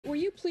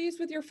you pleased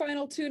with your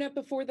final tune-up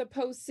before the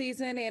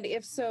postseason, and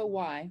if so,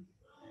 why?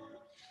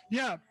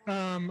 Yeah,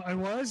 I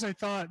was. I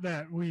thought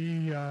that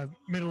we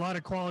made a lot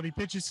of quality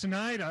pitches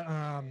tonight.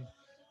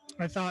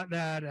 I thought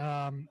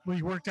that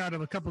we worked out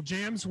of a couple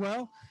jams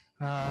well.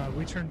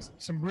 We turned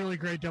some really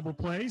great double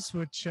plays,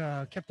 which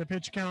kept the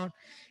pitch count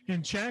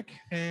in check.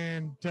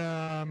 And,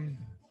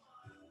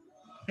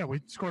 we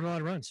scored a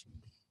lot of runs.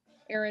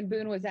 Aaron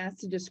Boone was asked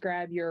to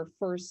describe your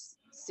first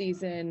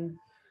season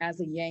as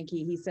a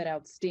Yankee. He said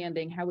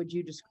outstanding. How would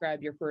you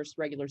describe your first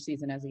regular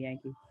season as a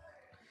Yankee?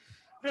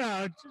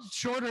 Yeah,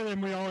 shorter than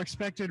we all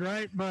expected,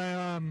 right?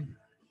 But,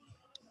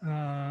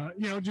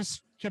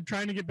 just kept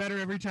trying to get better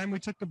every time we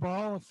took the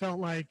ball. It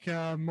felt like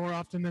more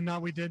often than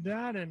not we did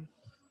that. And,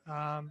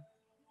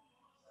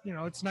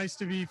 it's nice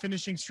to be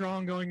finishing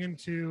strong going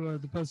into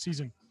the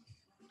postseason.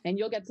 And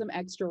you'll get some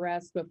extra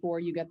rest before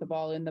you get the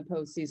ball in the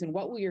postseason.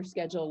 What will your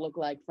schedule look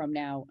like from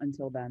now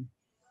until then?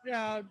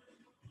 Yeah,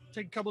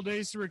 take a couple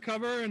days to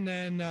recover and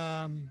then,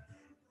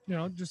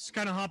 just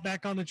kind of hop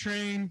back on the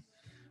train,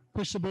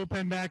 push the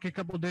bullpen back a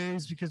couple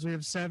days because we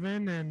have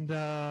 7 and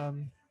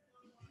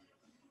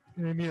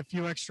maybe a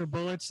few extra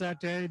bullets that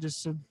day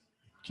just to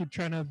keep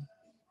trying to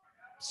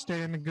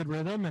stay in a good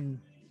rhythm and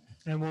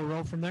we'll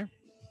roll from there.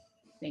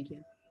 Thank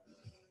you.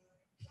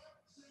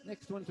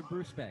 Next one to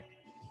Bruce Beck.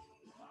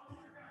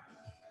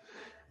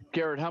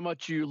 Gerrit, how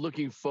much are you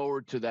looking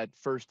forward to that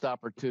first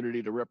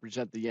opportunity to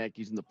represent the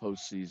Yankees in the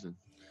postseason?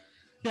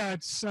 Yeah,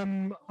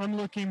 I'm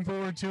looking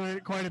forward to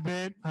it quite a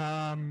bit.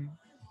 I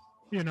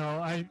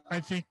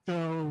think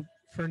though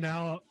for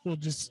now we'll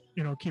just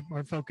keep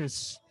our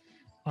focus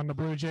on the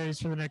Blue Jays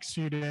for the next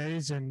few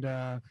days and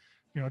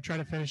try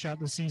to finish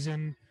out the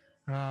season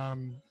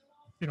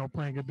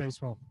playing good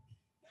baseball.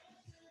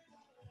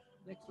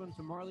 Next one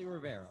to Marley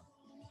Rivera.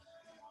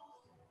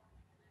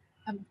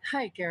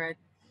 Hi, Gerrit.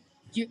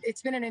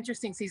 It's been an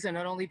interesting season,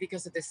 not only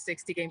because of the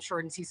 60-game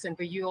shortened season,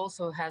 but you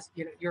also have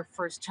your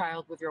first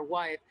child with your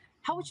wife.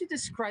 How would you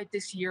describe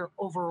this year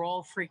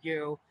overall for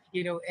you,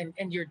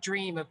 and your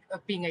dream of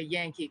being a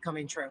Yankee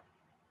coming true?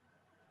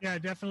 Yeah, I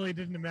definitely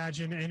didn't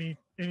imagine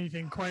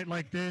anything quite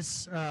like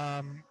this,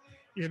 but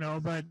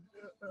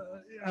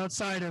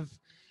outside of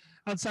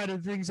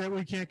things that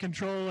we can't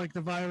control, like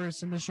the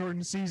virus and the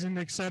shortened season,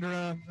 et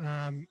cetera,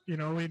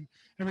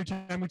 every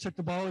time we took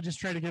the ball, we just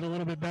tried to get a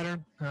little bit better.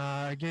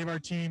 Gave our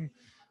team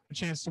a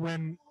chance to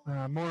win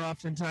more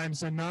oftentimes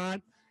than not,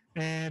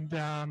 and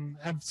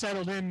have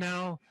settled in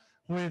now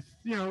with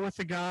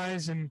the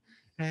guys and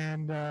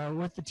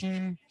with the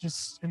team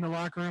just in the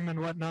locker room and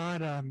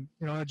whatnot,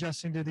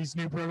 adjusting to these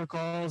new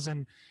protocols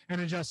and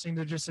adjusting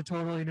to just a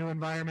totally new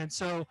environment.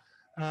 So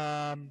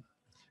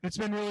it's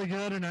been really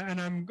good, and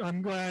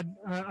I'm glad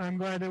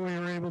that we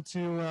were able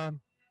to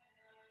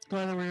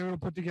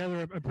put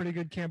together a pretty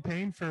good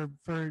campaign for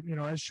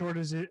as short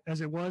as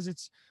it was.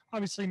 It's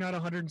obviously not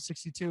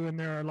 162, and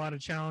there are a lot of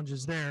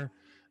challenges there.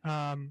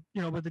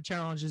 But the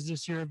challenges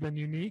this year have been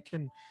unique,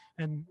 and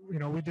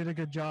we did a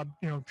good job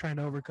trying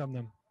to overcome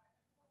them.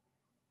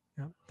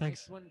 Yeah,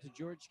 thanks. Next one to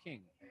George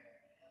King.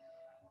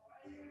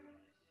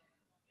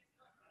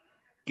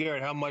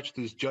 Gerrit, how much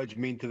does Judge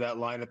mean to that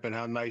lineup, and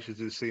how nice is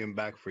it to see him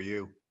back for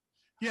you?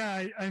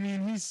 Yeah, I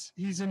mean,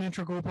 he's an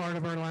integral part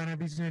of our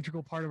lineup. He's an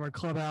integral part of our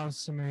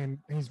clubhouse. I mean,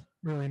 he's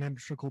really an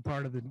integral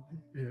part of the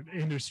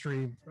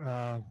industry,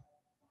 to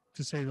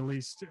say the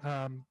least.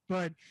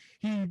 But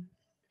he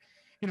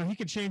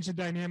could change the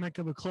dynamic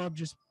of a club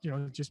just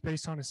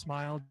based on a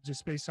smile,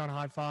 just based on a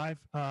high five.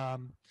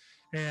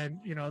 And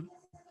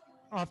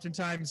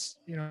oftentimes,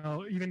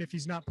 even if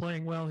he's not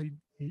playing well, he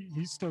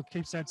still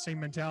keeps that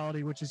same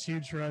mentality, which is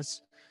huge for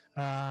us.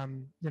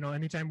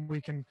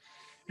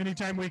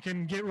 Anytime we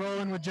can get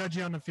rolling with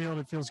Judgy on the field,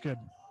 it feels good.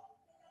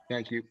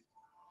 Thank you.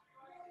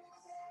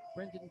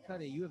 Brendan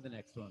Cuddy, you have the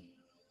next one.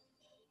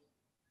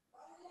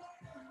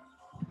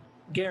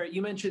 Gerrit,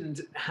 you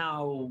mentioned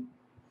how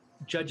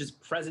Judge's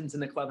presence in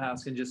the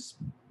clubhouse can just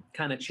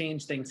kind of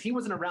change things. He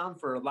wasn't around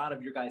for a lot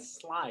of your guys'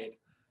 slide.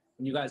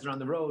 When you guys are on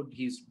the road,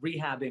 he's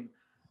rehabbing.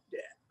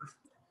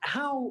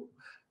 How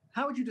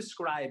would you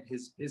describe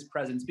his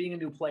presence, being a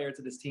new player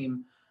to this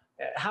team?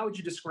 How would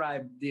you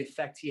describe the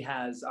effect he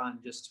has on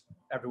just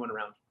everyone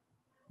around?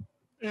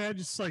 Yeah,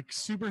 just like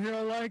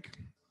superhero-like.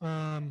 We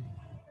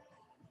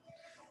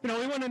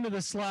went into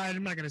the slide.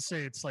 I'm not going to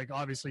say it's like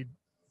obviously,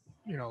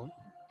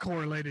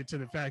 correlated to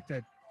the fact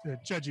that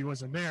Judgy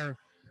wasn't there.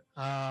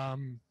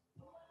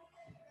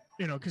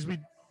 Because we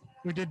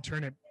did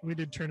turn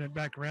it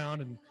back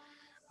around and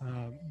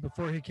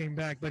before he came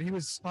back, but he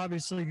was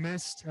obviously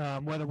missed,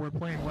 whether we're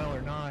playing well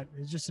or not.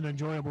 He's just an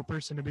enjoyable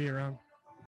person to be around.